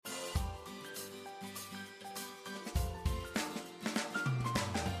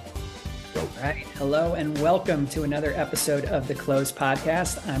Right. Hello and welcome to another episode of the Close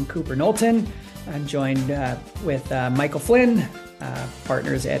Podcast. I'm Cooper Knowlton. I'm joined with Michael Flynn,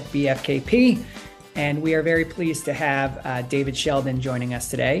 partners at BFKP, and we are very pleased to have David Sheldon joining us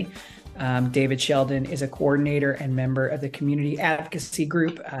today. David Sheldon is a coordinator and member of the community advocacy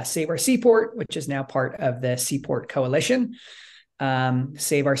group Save Our Seaport, which is now part of the Seaport Coalition.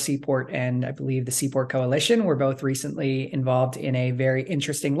 Save Our Seaport and I believe the Seaport Coalition were both recently involved in a very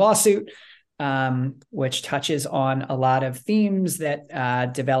interesting lawsuit, which touches on a lot of themes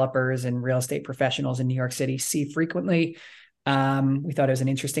that developers and real estate professionals in New York City see frequently. We thought it was an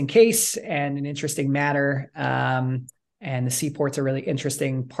interesting case and an interesting matter. And the Seaport's a really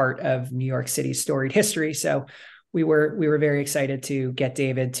interesting part of New York City's storied history. So we were very excited to get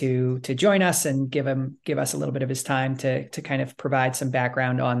David to join us and give us a little bit of his time to kind of provide some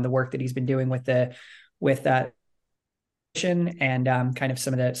background on the work that he's been doing with that and kind of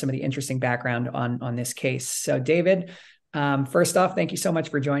some of the interesting background on this case. So David, first off, thank you so much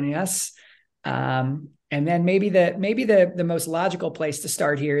for joining us. And then maybe the most logical place to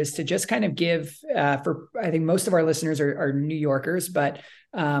start here is to just kind of give for I think most of our listeners are New Yorkers, but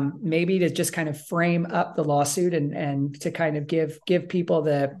maybe to just kind of frame up the lawsuit and to kind of give people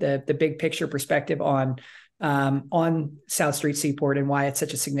the big picture perspective on South Street Seaport and why it's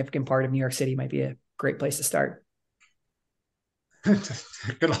such a significant part of New York City might be a great place to start.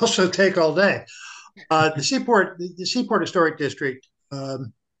 It could also take all day. The Seaport Historic District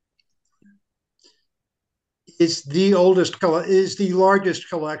is the largest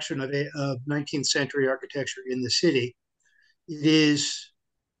collection of 19th century architecture in the city. It is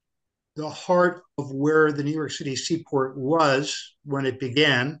the heart of where the New York City Seaport was when it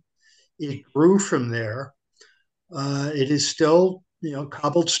began. It grew from there. It is still,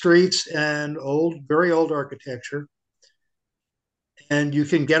 cobbled streets and very old architecture. And you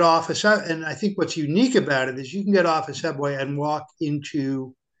can get off and I think what's unique about it is you can get off a subway and walk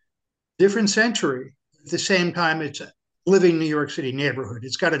into a different century. At the same time, it's a living New York City neighborhood.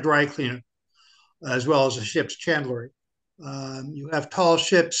 It's got a dry cleaner as well as a ship's chandlery. You have tall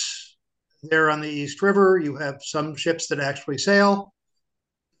ships there on the East River. You have some ships that actually sail.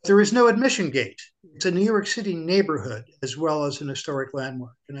 There is no admission gate. It's a New York City neighborhood as well as an historic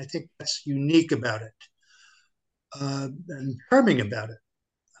landmark. And I think that's unique about it. And charming about it.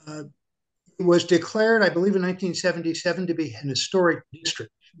 It was declared, I believe, in 1977 to be an historic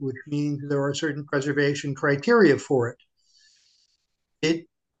district, which means there are certain preservation criteria for it. It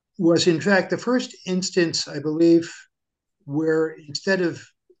was, in fact, the first instance, I believe, where instead of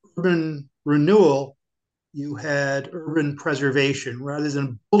urban renewal, you had urban preservation. Rather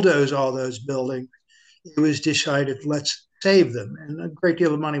than bulldoze all those buildings, it was decided, let's save them. And a great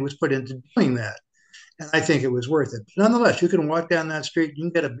deal of money was put into doing that. And I think it was worth it. But nonetheless, you can walk down that street, you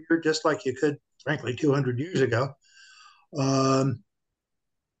can get a beer just like you could, frankly, 200 years ago. But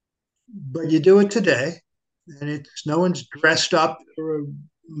you do it today, and no one's dressed up or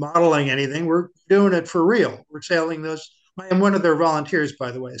modeling anything. We're doing it for real. We're sailing those. I am one of their volunteers,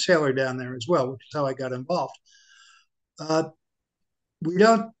 by the way, a sailor down there as well, which is how I got involved. We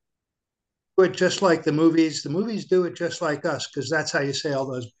don't do it just like the movies. The movies do it just like us, because that's how you sail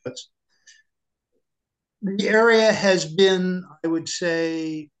those boats. The area has been, I would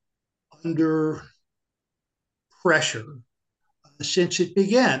say, under pressure since it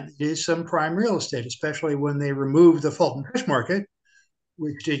began. It is some prime real estate, especially when they removed the Fulton Fish Market,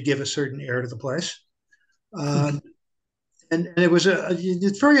 which did give a certain air to the place. And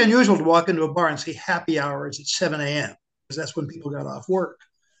it's very unusual to walk into a bar and see happy hours at 7 a.m. because that's when people got off work.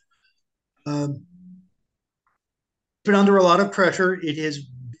 Been under a lot of pressure. It has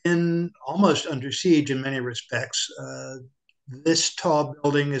been almost under siege in many respects. This tall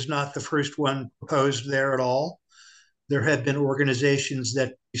building is not the first one proposed there at all. There have been organizations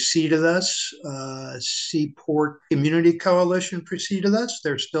that preceded us. Seaport Community Coalition preceded us.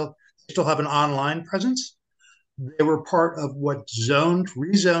 They still have an online presence. They were part of what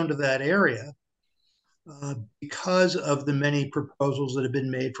rezoned to that area because of the many proposals that have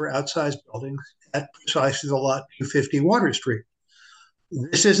been made for outsized buildings at precisely the lot 250 Water Street.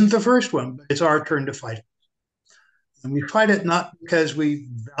 This isn't the first one, but it's our turn to fight it. And we fight it not because we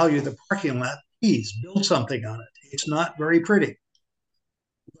value the parking lot. Please build something on it. It's not very pretty,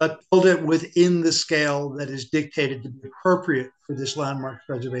 but build it within the scale that is dictated to be appropriate for this landmark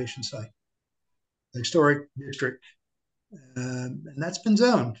preservation site, the historic district. And that's been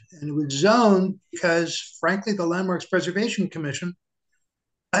zoned. And it was zoned because, frankly, the Landmarks Preservation Commission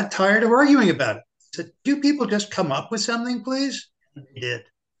got tired of arguing about it. Said, do people just come up with something, please? And they did.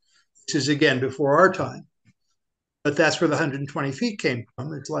 This is, again, before our time. But that's where the 120 feet came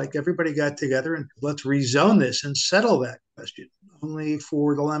from. It's like everybody got together and let's rezone this and settle that question, only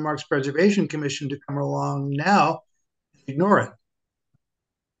for the Landmarks Preservation Commission to come along now and ignore it.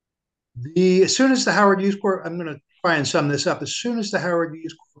 As soon as the Howard Hughes Corp, I'm going to try and sum this up. As soon as the Howard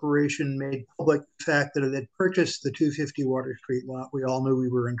Hughes Corporation made public the fact that it had purchased the 250 Water Street lot, we all knew we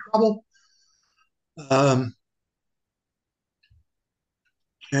were in trouble.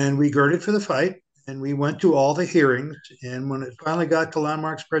 And we girded for the fight, and we went to all the hearings. And when it finally got to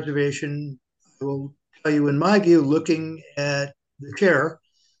Landmarks Preservation, I will tell you, in my view, looking at the chair,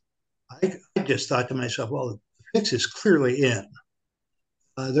 I just thought to myself, well, the fix is clearly in.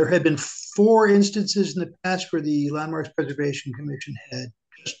 There had been 4 instances in the past where the Landmarks Preservation Commission had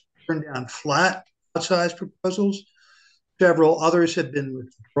just turned down flat outsized proposals. Several others had been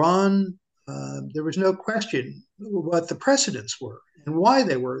withdrawn. There was no question what the precedents were and why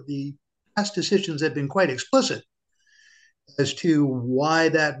they were. The past decisions had been quite explicit as to why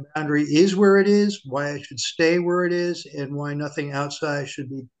that boundary is where it is, why it should stay where it is, and why nothing outside should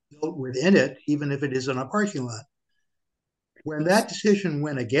be built within it, even if it is on a parking lot. When that decision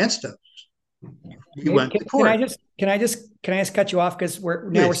went against us, we went to court. Can I just cut you off, because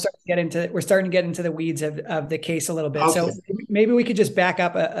we're starting to get into the weeds of the case a little bit. Okay. So maybe we could just back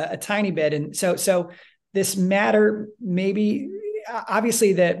up a tiny bit. And so this matter, maybe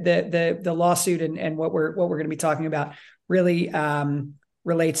obviously the lawsuit and what we're going to be talking about really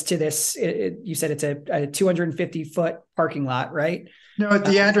relates to this. You said it's a 250-foot parking lot, right? No,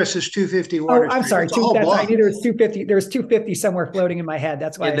 the address is 250 Water Street. I'm sorry. I knew there was 250. There was 250 somewhere floating in my head.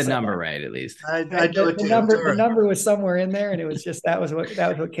 That's why I had the number right, at least. The number was somewhere in there, and it was just that was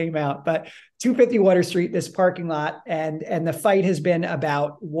what came out. But 250 Water Street, this parking lot, and the fight has been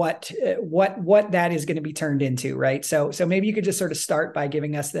about what that is going to be turned into, right? So maybe you could just sort of start by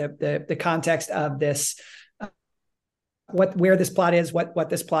giving us the context of this. Where this plot is, what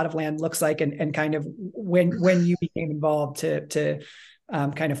this plot of land looks like, and kind of when you became involved to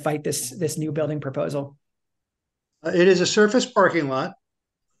kind of fight this new building proposal. It is a surface parking lot.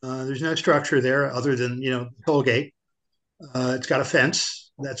 There's no structure there other than toll gate. It's got a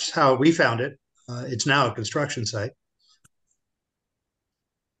fence. That's how we found it. It's now a construction site,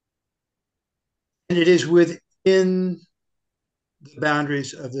 and it is within the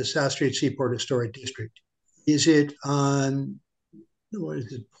boundaries of the South Street Seaport Historic District. Is it on,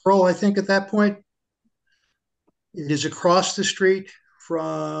 Pearl, I think, at that point? It is across the street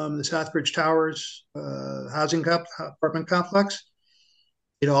from the Southbridge Towers apartment complex.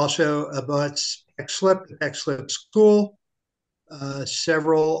 It also abuts Peck Slip, the Peck Slip School,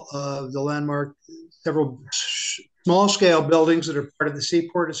 several small-scale buildings that are part of the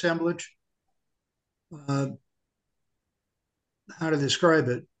Seaport assemblage. How to describe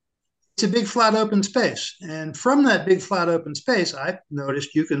it? It's a big flat open space. And from that big flat open space, I've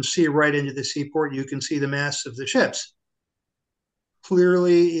noticed you can see right into the seaport. You can see the masts of the ships.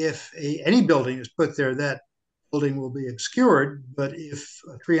 Clearly, if any building is put there, that building will be obscured. But if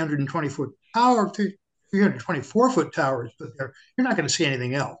a 324-foot tower is put there, you're not going to see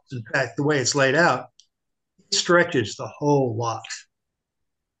anything else. In fact, the way it's laid out, it stretches the whole lot.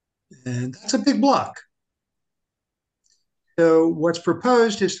 And that's a big block. So what's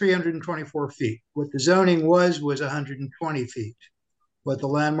proposed is 324 feet. What the zoning was 120 feet. What the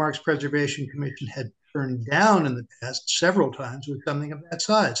Landmarks Preservation Commission had turned down in the past several times was something of that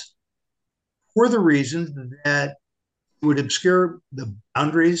size, for the reason that it would obscure the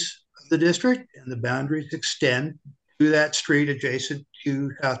boundaries of the district, and the boundaries extend to that street adjacent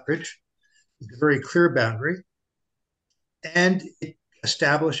to Southbridge. It's a very clear boundary. And it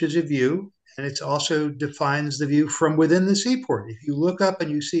establishes a view, and it also defines the view from within the seaport. If you look up and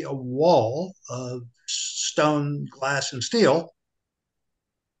you see a wall of stone, glass, and steel,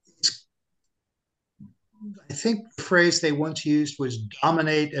 I think the phrase they once used was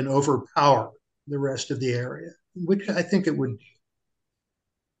dominate and overpower the rest of the area, which I think it would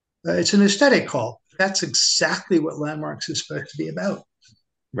do. It's an aesthetic call. That's exactly what Landmarks is supposed to be about.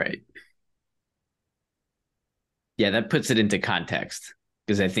 Right. Yeah, that puts it into context.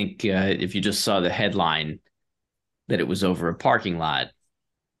 Because I think if you just saw the headline that it was over a parking lot,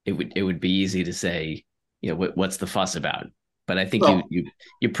 it would be easy to say, what's the fuss about? But I think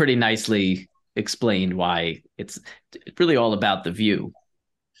you pretty nicely explained why it's really all about the view,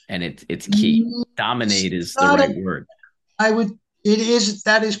 and it's key. Dominate is the right word.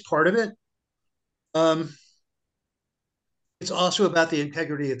 That is part of it. It's also about the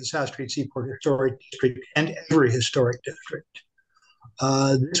integrity of the South Street Seaport Historic District and every historic district.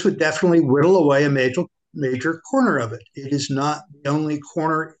 This would definitely whittle away a major major corner of it. It is not the only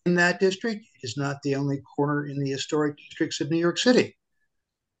corner in that district. It is not the only corner in the historic districts of New York City.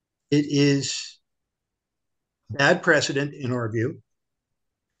 It is bad precedent, in our view,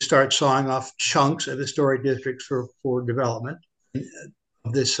 to start sawing off chunks of historic districts for development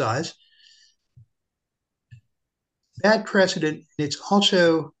of this size. Bad precedent. It's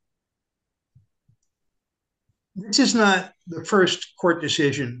also, this is not the first court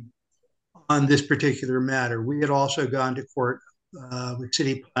decision on this particular matter. We had also gone to court with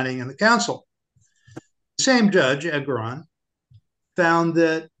city planning and the council. The same judge, Edgaron, found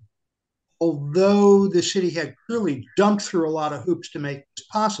that although the city had clearly jumped through a lot of hoops to make this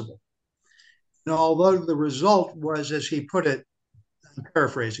possible, and although the result was, as he put it, I'm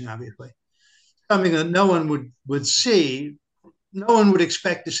paraphrasing obviously, something that no one would see, no one would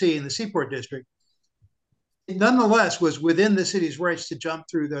expect to see in the Seaport district, it nonetheless was within the city's rights to jump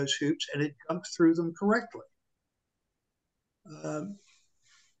through those hoops, and it jumped through them correctly.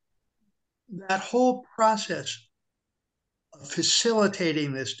 That whole process of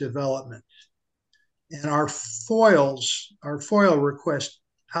facilitating this development, and our FOIL request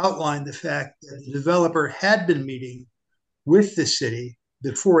outlined the fact that the developer had been meeting with the city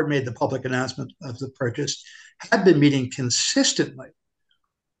before it made the public announcement of the purchase, had been meeting consistently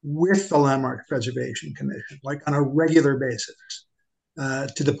with the Landmarks Preservation Commission, like on a regular basis,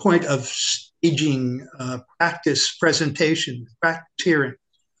 to the point of staging practice presentations, practice hearings,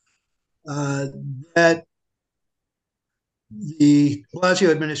 that the de Blasio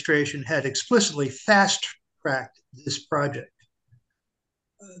administration had explicitly fast-tracked this project.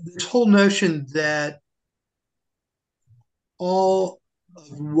 This whole notion that all of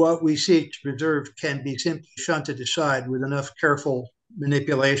what we seek to preserve can be simply shunted aside with enough careful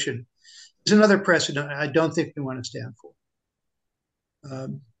manipulation is another precedent I don't think we want to stand for.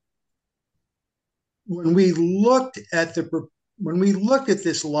 When we looked at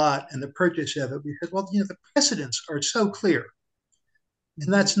this lot and the purchase of it, we said, well, the precedents are so clear.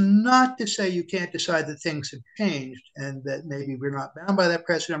 And that's not to say you can't decide that things have changed and that maybe we're not bound by that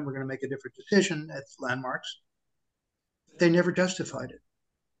precedent, we're going to make a different decision at Landmarks. They never justified it.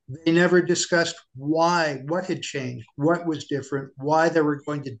 They never discussed why, what had changed, what was different, why they were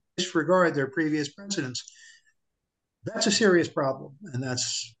going to disregard their previous precedents. That's a serious problem, and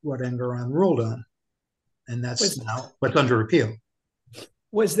that's what Engeron ruled on. And that's now what's under appeal.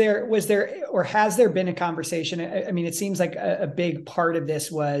 Was there, or has there been a conversation? I mean, it seems like a big part of this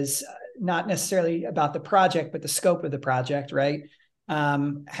was not necessarily about the project, but the scope of the project, right?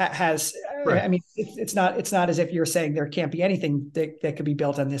 Right. I mean, it's not as if you're saying there can't be anything that could be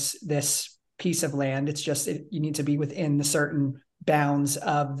built on this piece of land. It's just you need to be within the certain bounds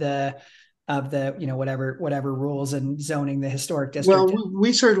of the whatever rules and zoning the historic district. Well,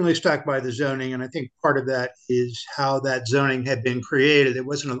 we certainly stuck by the zoning, and I think part of that is how that zoning had been created. It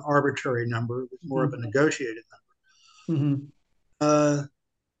wasn't an arbitrary number; it was more of a negotiated number.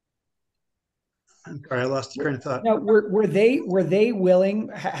 I'm sorry, I lost the train of thought. Now, were they willing?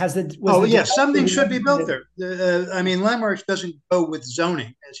 Yes, something should be built there. I mean, Landmarks doesn't go with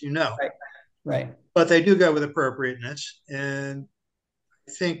zoning, as you know, right? But they do go with appropriateness, and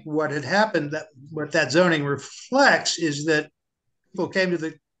I think what had happened, what that zoning reflects, is that people came to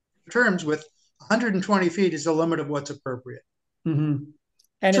the terms with 120 feet is the limit of what's appropriate. And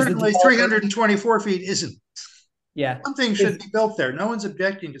certainly 324 feet isn't. Yeah, something should be built there. No one's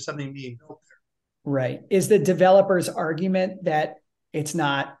objecting to something being built there. Right. Is the developer's argument that it's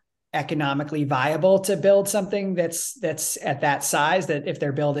not economically viable to build something that's at that size, that if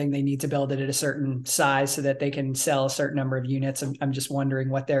they're building, they need to build it at a certain size so that they can sell a certain number of units? I'm just wondering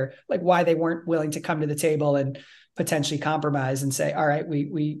why they weren't willing to come to the table and potentially compromise and say, all right,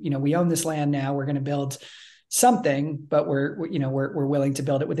 we own this land now, we're going to build something, but we're willing to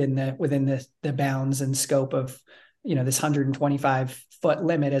build it within the bounds and scope of this 125 foot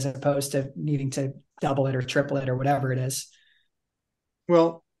limit, as opposed to needing to double it or triple it or whatever it is.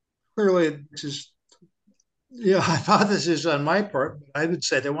 Well, clearly this is hypothesis on my part, but I would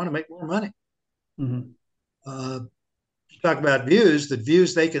say they want to make more money. Talk about views, the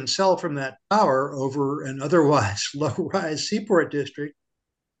views they can sell from that tower over an otherwise low-rise Seaport district,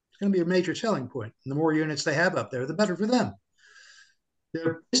 it's going to be a major selling point. And the more units they have up there, the better for them.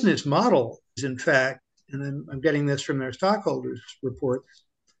 Their business model is, in fact, and I'm getting this from their stockholders' reports,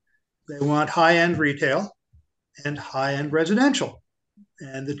 they want high-end retail and high-end residential,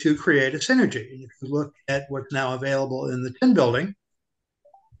 and the two create a synergy. And if you look at what's now available in the Tin Building,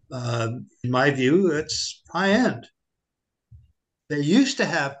 in my view, it's high-end. They used to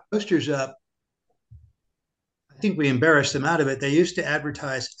have posters up. I think we embarrassed them out of it. They used to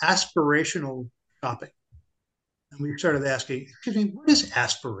advertise aspirational shopping. And we started asking, excuse me, what is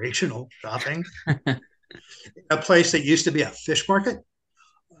aspirational shopping? A place that used to be a fish market.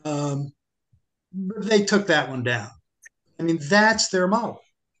 But they took that one down. I mean, that's their model.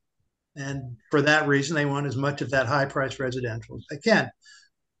 And for that reason, they want as much of that high priced residential as they can.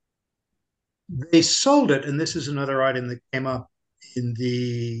 They sold it, and this is another item that came up in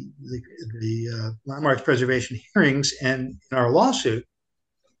the landmarks preservation hearings and in our lawsuit,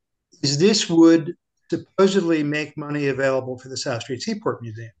 is this would supposedly make money available for the South Street Seaport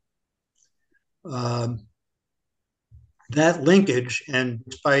Museum. That linkage, and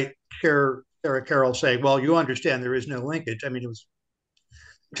despite Sarah Carroll saying, well, you understand there is no linkage. I mean, it was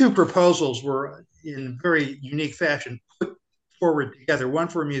two proposals were in very unique fashion put forward together, one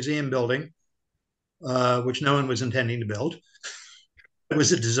for a museum building, which no one was intending to build. It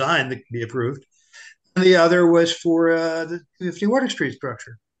was a design that could be approved. And the other was for the 250 Water Street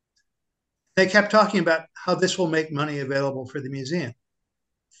structure. They kept talking about how this will make money available for the museum.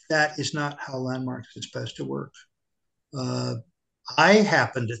 That is not how landmarks is supposed to work. I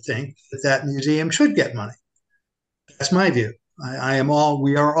happen to think that that museum should get money. That's my view.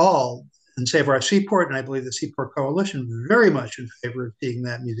 We are all in Save Our Seaport, and I believe the Seaport Coalition, very much in favor of seeing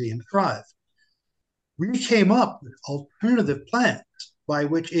that museum thrive. We came up with alternative plans by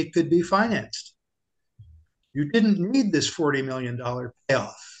which it could be financed. You didn't need this $40 million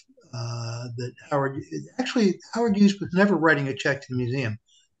payoff. That Howard Hughes was never writing a check to the museum.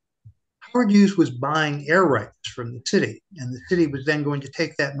 Howard Hughes was buying air rights from the city, and the city was then going to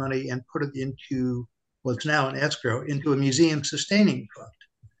take that money and put it into what's now an escrow, into a museum sustaining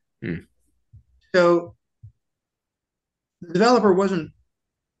fund. So the developer wasn't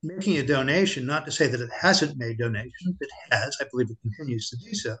making a donation, not to say that it hasn't made donations. It has. I believe it continues to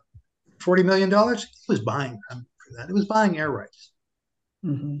do so. $40 million, it was buying for that. It was buying air rights.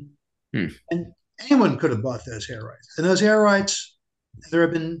 And anyone could have bought those air rights. And those air rights, there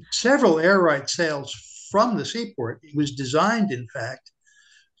have been several air right sales from the Seaport. It was designed, in fact,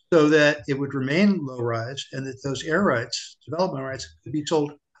 so that it would remain low rise and that those air rights, development rights, could be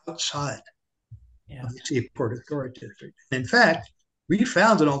sold outside of the Seaport Authority District. And in fact, we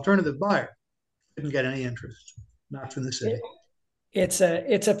found an alternative buyer. Didn't get any interest, not from the city. It's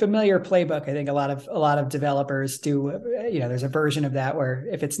a familiar playbook. I think a lot of developers do. There's a version of that where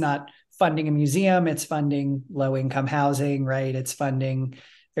if it's not funding a museum, it's funding low income housing, right? It's funding.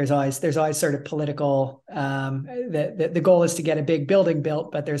 There's always sort of political. The goal is to get a big building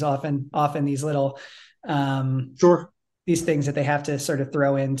built, but there's often these little these things that they have to sort of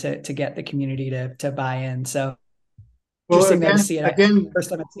throw in to get the community to buy in. So interesting to see it again. First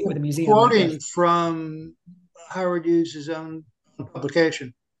time I see it with a museum. Quoting from Howard Hughes' own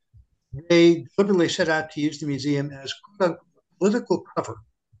publication, they deliberately set out to use the museum as a political cover.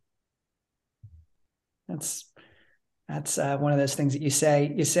 That's one of those things that you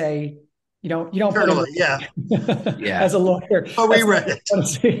say you don't put in as a lawyer. Oh, we read it.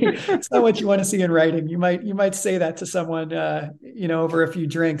 It's not what you want to see in writing. You might say that to someone over a few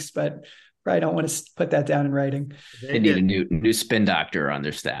drinks, but probably don't want to put that down in writing. They need a new spin doctor on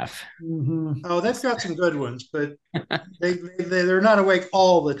their staff. Oh, they've got some good ones, but they're not awake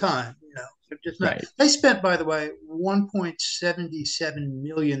all the time. They're just not. Right. They spent, by the way, $1.77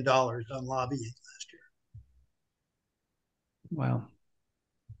 million on lobbying last year. Wow.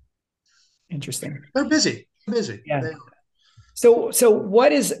 Interesting. They're busy. Yeah. So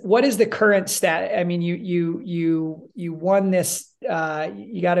what is the current stat? I mean, you won this.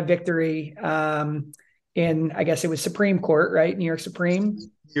 You got a victory in, I guess it was Supreme Court, right? New York Supreme,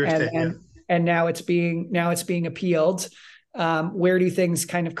 and now it's being appealed. Where do things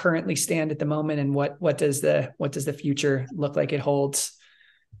kind of currently stand at the moment, and what does the future look like it holds?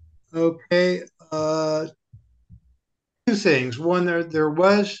 Okay, two things. One,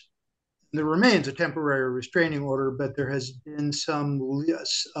 there remains a temporary restraining order, but there has been some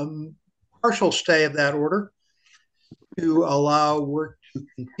partial stay of that order to allow work to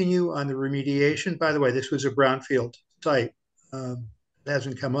continue on the remediation. By the way, this was a brownfield site. It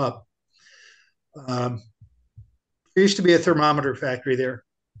hasn't come up. There used to be a thermometer factory there.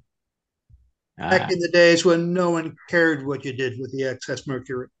 Back in the days when no one cared what you did with the excess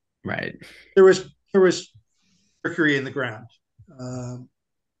mercury. Right. There was mercury in the ground.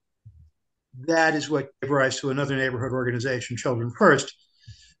 That is what gave rise to another neighborhood organization, Children First.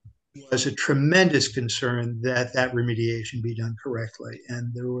 Was a tremendous concern that remediation be done correctly.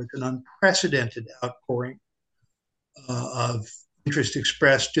 And there was an unprecedented outpouring of interest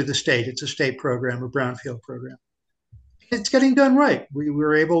expressed to the state. It's a state program, a brownfield program. It's getting done right. We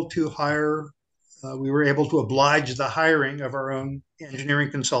were able to oblige the hiring of our own engineering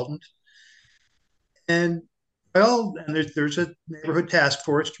consultant. And Well, and there's a neighborhood task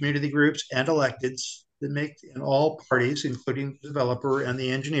force, community groups, and electeds that make, and all parties, including the developer and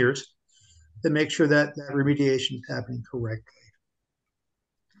the engineers, that make sure that that remediation is happening correctly.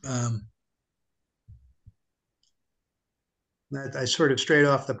 Um, I sort of strayed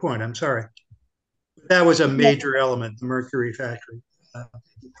off the point. I'm sorry. That was a major element, the mercury factory, the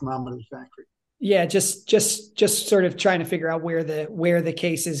thermometer factory. Yeah, just sort of trying to figure out where the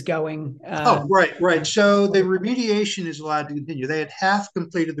case is going. Oh, right. So the remediation is allowed to continue. They had half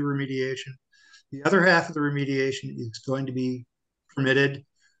completed the remediation. The other half of the remediation is going to be permitted.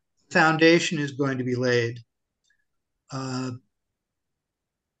 Foundation is going to be laid. But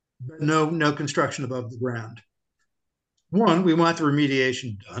no construction above the ground. One, we want the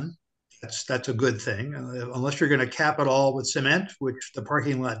remediation done. That's a good thing. Unless you're going to cap it all with cement, which the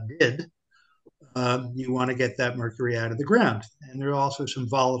parking lot did, you want to get that mercury out of the ground. And there are also some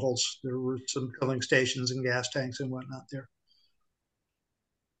volatiles. There were some filling stations and gas tanks and whatnot there.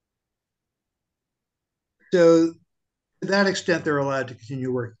 So to that extent, they're allowed to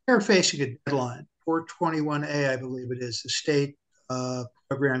continue work. They're facing a deadline, 421A, I believe it is, the state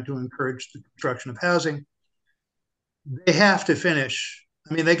program to encourage the construction of housing. They have to finish.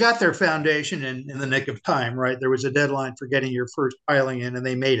 I mean, they got their foundation in the nick of time, right? There was a deadline for getting your first piling in, and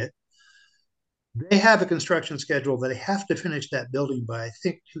they made it. They have a construction schedule that they have to finish that building by, I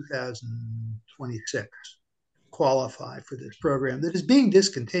think, 2026 to qualify for this program that is being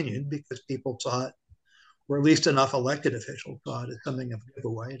discontinued because people saw it, or at least enough elected officials saw it as something of a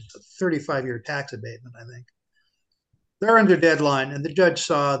giveaway. It's a 35-year tax abatement, I think. They're under deadline, and the judge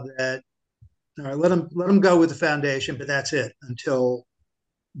saw that, all right, let them go with the foundation, but that's it until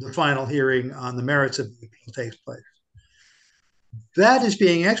the final hearing on the merits of the appeal takes place. That is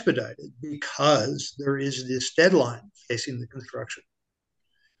being expedited because there is this deadline facing the construction.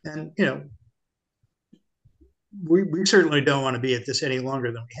 And, we certainly don't want to be at this any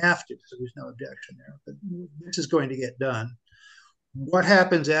longer than we have to, so there's no objection there. But this is going to get done. What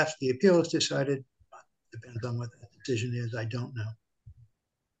happens after the appeal is decided depends on what that decision is. I don't know.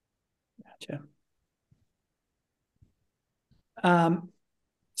 Gotcha.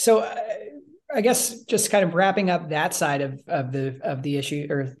 So I guess just kind of wrapping up that side of the issue,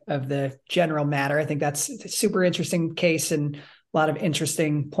 or of the general matter, I think that's a super interesting case and a lot of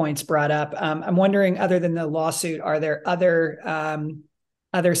interesting points brought up. I'm wondering, other than the lawsuit, are there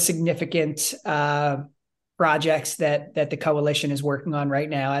other significant projects that the coalition is working on right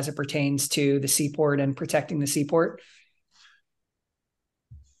now as it pertains to the Seaport and protecting the Seaport?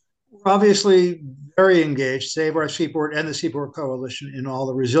 We're obviously very engaged, Save Our Seaport and the Seaport Coalition, in all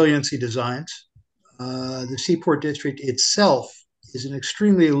the resiliency designs. The Seaport District itself is an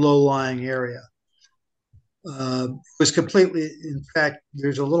extremely low-lying area. It was completely, in fact,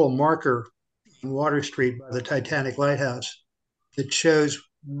 there's a little marker on Water Street by the Titanic Lighthouse that shows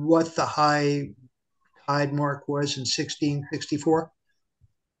what the high tide mark was in 1664.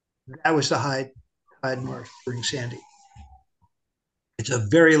 That was the high tide mark during Sandy. It's a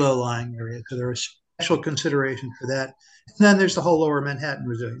very low-lying area, so there are special considerations for that. And then there's the whole Lower Manhattan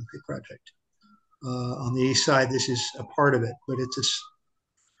Resiliency Project. On the east side, this is a part of it, but it's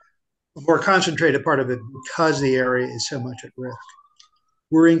a more concentrated part of it because the area is so much at risk.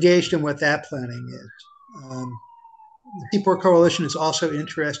 We're engaged in what that planning is. The Seaport Coalition is also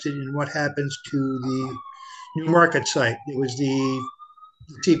interested in what happens to the New Market site. It was the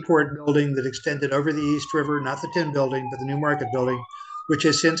Seaport building that extended over the East River, not the Tin building, but the New Market building, which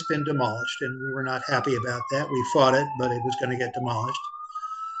has since been demolished. And we were not happy about that. We fought it, but it was going to get demolished.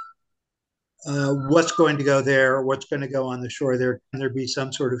 What's going to go there? What's going to go on the shore there? Can there be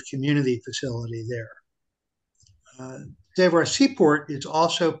some sort of community facility there? Save Our Seaport is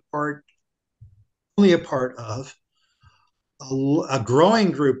also only a part of a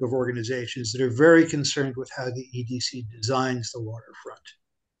growing group of organizations that are very concerned with how the EDC designs the waterfront,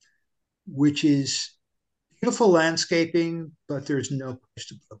 which is beautiful landscaping, but there's no place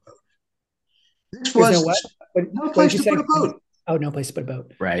to put a boat. This was no place to put a boat. Oh, no place to put a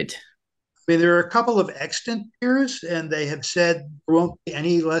boat. Right. I mean, there are a couple of extant piers, and they have said there won't be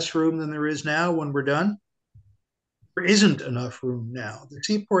any less room than there is now when we're done. There isn't enough room now. The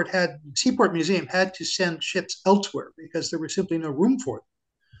Seaport Museum had to send ships elsewhere because there was simply no room for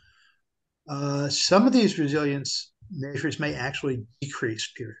them. Some of these resilience measures may actually decrease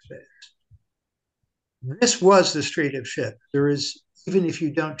pier space. This was the Street of Ships. There is, even if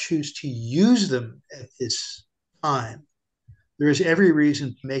you don't choose to use them at this time, there is every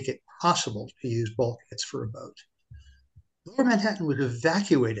reason to make it possible to use bulkheads for a boat. Lower Manhattan was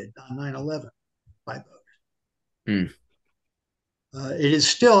evacuated on 9/11 by boat. It is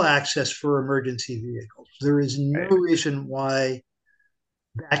still access for emergency vehicles. There is no reason why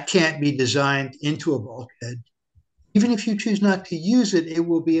that can't be designed into a bulkhead. Even if you choose not to use it, it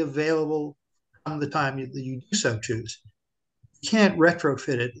will be available on the time that you do so choose. You can't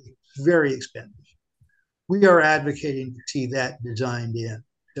retrofit it. It's very expensive. We are advocating to see that designed in.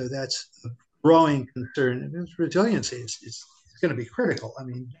 So that's a growing concern. And resiliency is going to be critical. I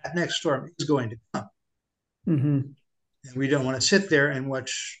mean, that next storm is going to come. Mm-hmm. And we don't want to sit there and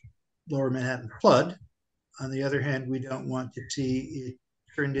watch Lower Manhattan flood. On the other hand, we don't want to see it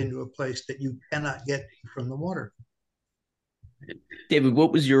turned into a place that you cannot get from the water. David,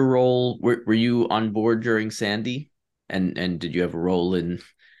 what was your role? Were you on board during Sandy? And did you have a role in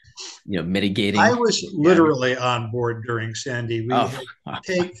mitigating? I was literally on board during Sandy. We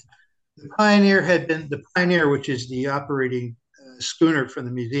take the Pioneer, which is the operating schooner from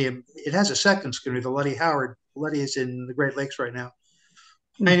the museum. It has a second schooner, the Letty Howard. Letty is in the Great Lakes right now.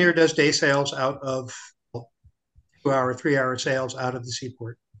 Pioneer does day sails out of 2-hour, 3-hour sails out of the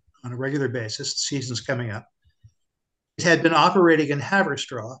Seaport on a regular basis. The season's coming up. It had been operating in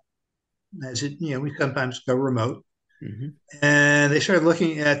Haverstraw, as we sometimes go remote. Mm-hmm. And they started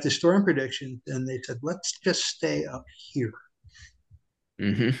looking at the storm prediction, and they said, let's just stay up here.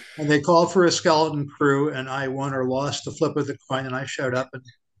 Mm-hmm. And they called for a skeleton crew, and I won or lost the flip of the coin, and I showed up and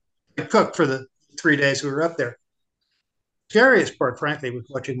I cooked for the 3 days we were up there. Scariest part, frankly, was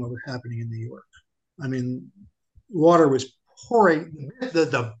watching what was happening in New York. I mean, water was pouring.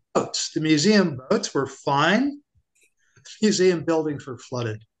 The boats, the museum boats were fine. Museum buildings were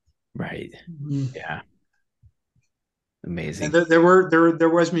flooded. Right. Mm-hmm. Yeah. Amazing. And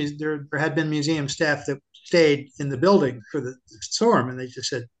there had been museum staff that stayed in the building for the storm, and they just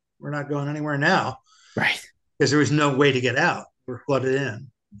said, "We're not going anywhere now," right? Because there was no way to get out. We're flooded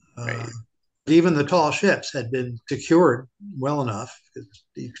in. Right. Even the tall ships had been secured well enough because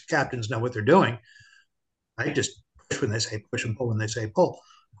these captains know what they're doing. I just push when they say push and pull when they say pull.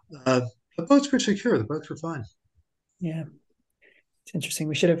 The boats were secure. The boats were fine. Yeah, it's interesting.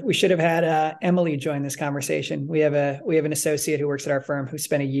 We should have had Emily join this conversation. We have an associate who works at our firm who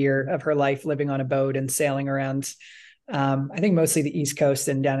spent a year of her life living on a boat and sailing around. I think mostly the East Coast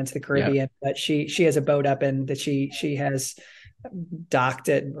and down into the Caribbean. Yeah. But she has a boat up in that she has docked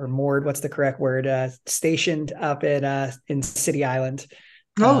at or moored. What's the correct word? Stationed up at in City Island.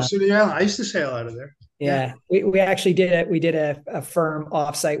 City Island. I used to sail out of there. Yeah. We actually did a firm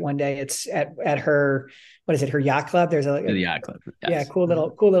offsite one day. It's at her, what is it? Her yacht club. There's the yacht club. Yes. Yeah. Cool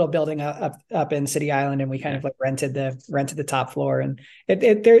little building up in City Island. And we kind of like rented the top floor, and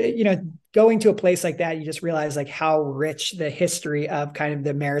there, going to a place like that, you just realize like how rich the history of kind of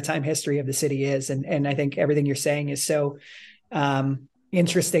the maritime history of the city is. And I think everything you're saying is so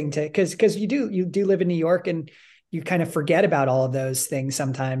interesting because you do live in New York, and you kind of forget about all of those things.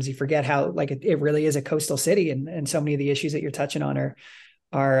 Sometimes you forget how like it really is a coastal city, and so many of the issues that you're touching on are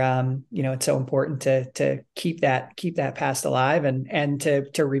it's so important to keep that past alive and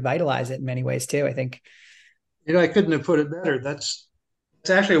to revitalize it in many ways too. I think, I couldn't have put it better. That's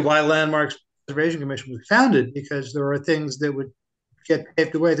actually why Landmarks Preservation Commission was founded, because there are things that would get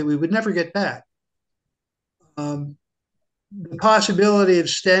paved away that we would never get back. The possibility of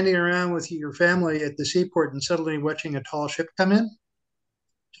standing around with your family at the Seaport and suddenly watching a tall ship come in,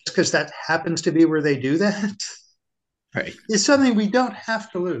 just because that happens to be where they do that, right, is something we don't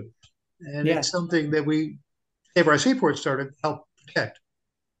have to lose. And it's something that we, Save Our Seaport, started to help protect.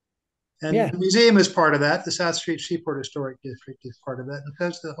 And the museum is part of that. The South Street Seaport Historic District is part of that, and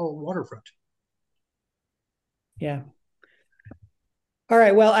that's the whole waterfront. Yeah. All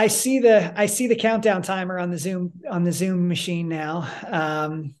right. Well, I see the countdown timer on the Zoom machine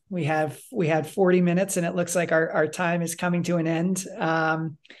now. We had 40 minutes, and it looks like our time is coming to an end.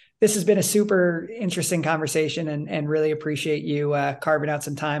 This has been a super interesting conversation, and really appreciate you carving out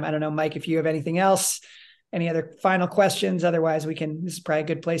some time. I don't know, Mike, if you have anything else, any other final questions? Otherwise, this is probably a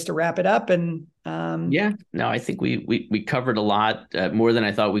good place to wrap it up. And I think we covered a lot, more than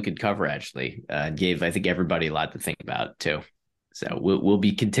I thought we could cover. Actually, gave, I think, everybody a lot to think about too. So we'll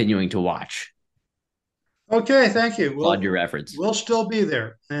be continuing to watch. Okay, thank you. Applaud your efforts. We'll still be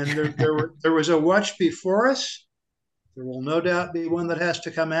there, and there was a watch before us. There will no doubt be one that has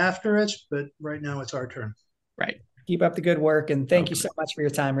to come after us, but right now it's our turn. Right. Keep up the good work, and thank you so much for your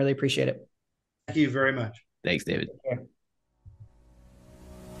time. Really appreciate it. Thank you very much. Thanks, David.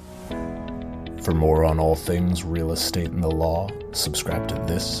 For more on all things real estate and the law, subscribe to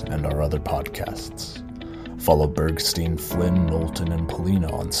this and our other podcasts. Follow Bergstein, Flynn, Knowlton, and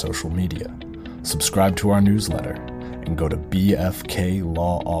Polina on social media. Subscribe to our newsletter and go to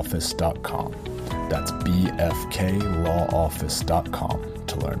bfklawoffice.com. That's bfklawoffice.com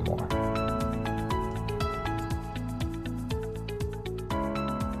to learn more.